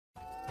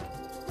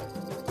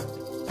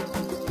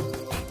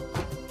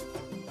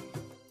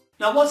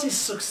Now, what is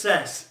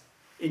success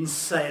in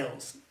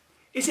sales?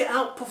 Is it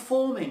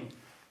outperforming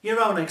your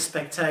own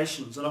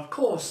expectations? And of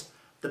course,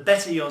 the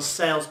better your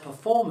sales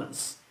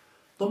performance,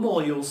 the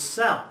more you'll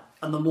sell.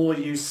 And the more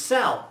you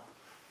sell,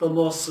 the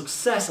more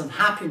success and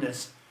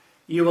happiness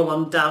you will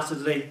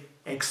undoubtedly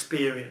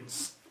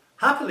experience.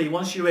 Happily,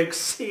 once you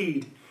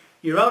exceed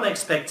your own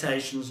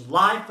expectations,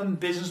 life and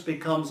business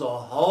becomes a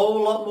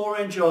whole lot more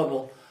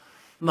enjoyable,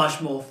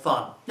 much more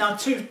fun. Now,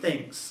 two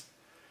things.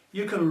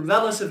 You can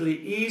relatively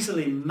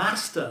easily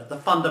master the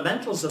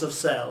fundamentals of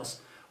sales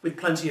with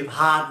plenty of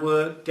hard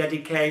work,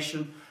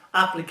 dedication,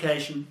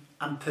 application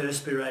and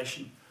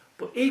perspiration.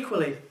 But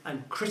equally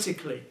and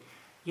critically,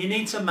 you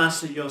need to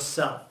master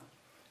yourself.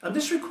 And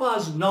this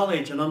requires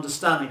knowledge and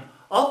understanding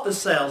of the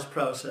sales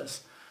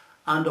process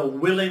and a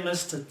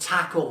willingness to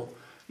tackle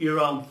your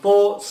own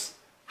thoughts,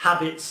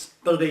 habits,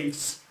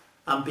 beliefs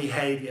and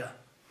behaviour.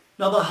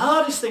 Now, the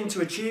hardest thing to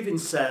achieve in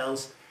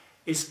sales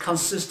is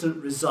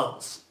consistent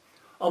results.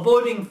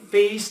 Avoiding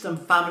feast and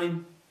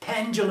famine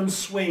pendulum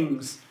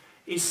swings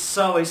is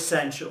so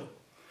essential.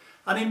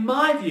 And in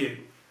my view,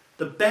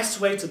 the best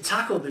way to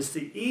tackle this,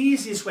 the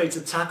easiest way to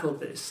tackle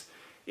this,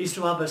 is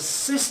to have a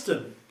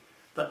system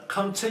that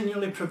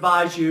continually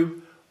provides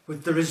you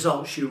with the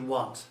results you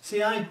want.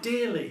 See,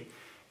 ideally,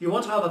 you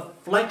want to have a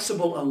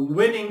flexible and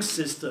winning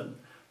system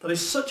that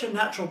is such a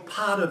natural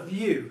part of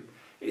you.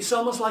 It's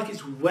almost like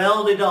it's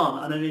welded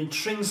on and an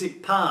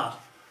intrinsic part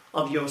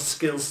of your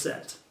skill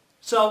set.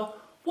 So,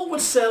 what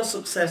would sales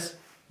success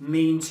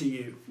mean to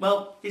you?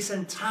 Well, it's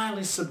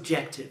entirely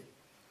subjective.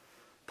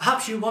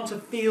 Perhaps you want to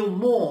feel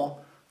more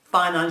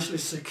financially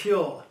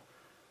secure,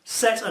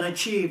 set and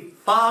achieve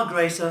far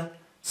greater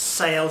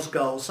sales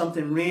goals,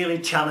 something really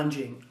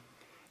challenging.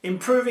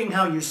 Improving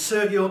how you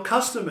serve your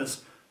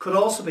customers could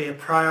also be a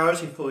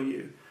priority for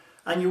you.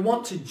 And you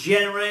want to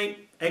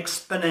generate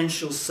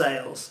exponential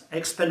sales,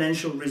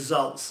 exponential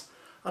results,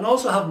 and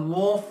also have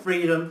more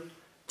freedom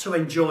to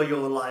enjoy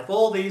your life.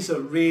 All these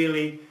are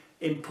really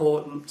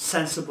important,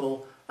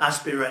 sensible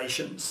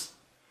aspirations.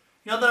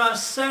 You know, there are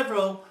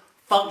several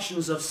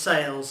functions of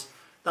sales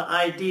that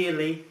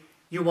ideally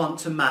you want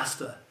to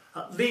master.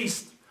 At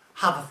least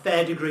have a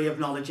fair degree of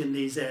knowledge in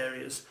these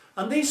areas.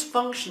 And these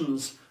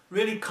functions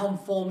really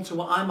conform to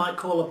what I might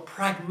call a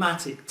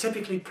pragmatic,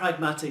 typically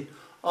pragmatic,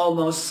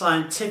 almost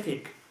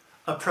scientific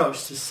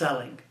approach to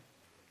selling.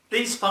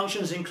 These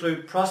functions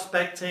include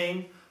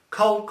prospecting,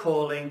 cold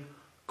calling,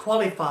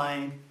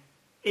 qualifying,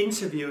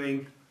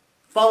 interviewing,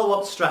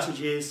 follow-up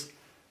strategies,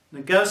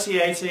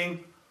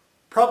 negotiating,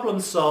 problem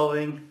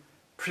solving,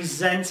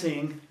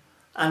 presenting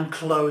and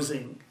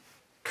closing.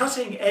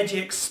 Cutting-edge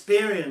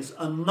experience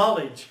and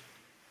knowledge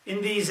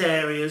in these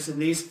areas, in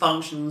these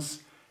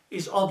functions,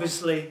 is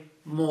obviously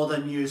more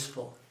than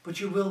useful. But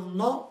you will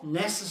not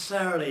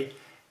necessarily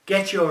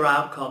get your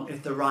outcome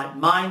if the right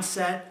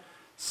mindset,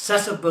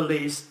 set of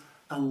beliefs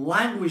and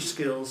language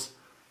skills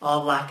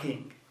are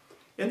lacking.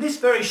 In this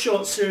very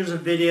short series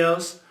of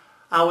videos,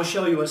 I will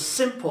show you a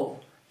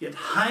simple yet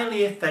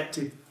highly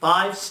effective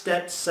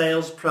 5-step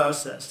sales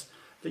process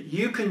that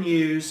you can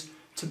use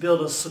to build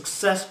a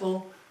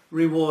successful,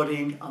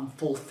 rewarding and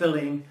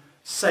fulfilling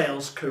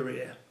sales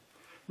career.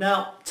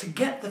 Now, to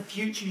get the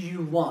future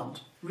you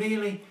want,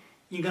 really,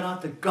 you're going to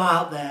have to go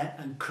out there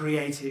and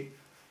create it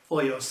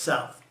for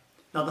yourself.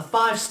 Now, the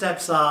 5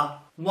 steps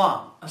are: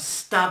 1.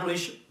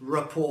 Establish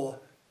rapport,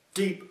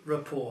 deep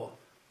rapport.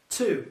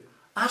 2.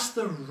 Ask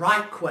the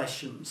right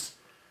questions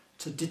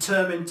to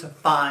determine to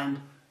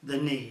find the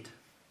need.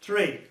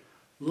 3.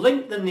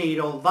 Link the need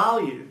or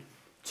value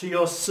to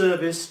your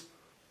service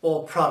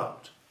or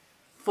product.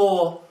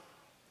 4.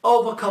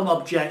 Overcome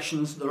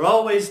objections. They're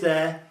always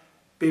there.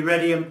 Be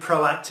ready and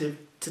proactive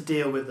to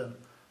deal with them.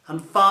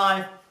 And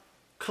 5.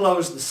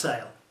 Close the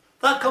sale.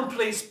 That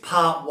completes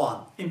part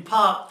 1. In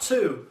part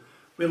 2,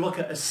 we look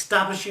at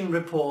establishing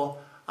rapport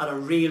at a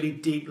really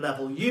deep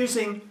level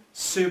using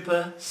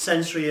super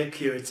sensory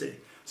acuity.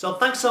 So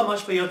thanks so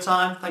much for your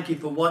time. Thank you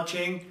for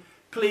watching.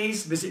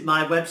 Please visit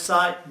my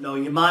website,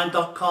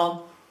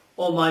 knowyourmind.com,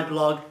 or my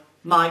blog,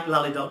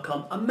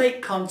 mikelally.com, and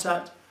make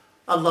contact.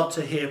 I'd love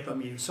to hear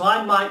from you. So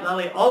I'm Mike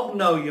Lally of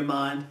Know Your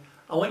Mind.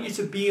 I want you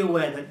to be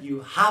aware that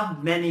you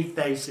have many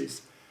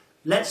faces.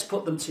 Let's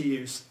put them to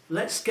use.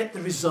 Let's get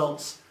the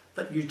results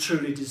that you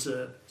truly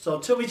deserve. So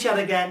until we chat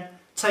again,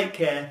 take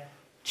care.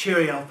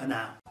 Cheerio for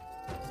now.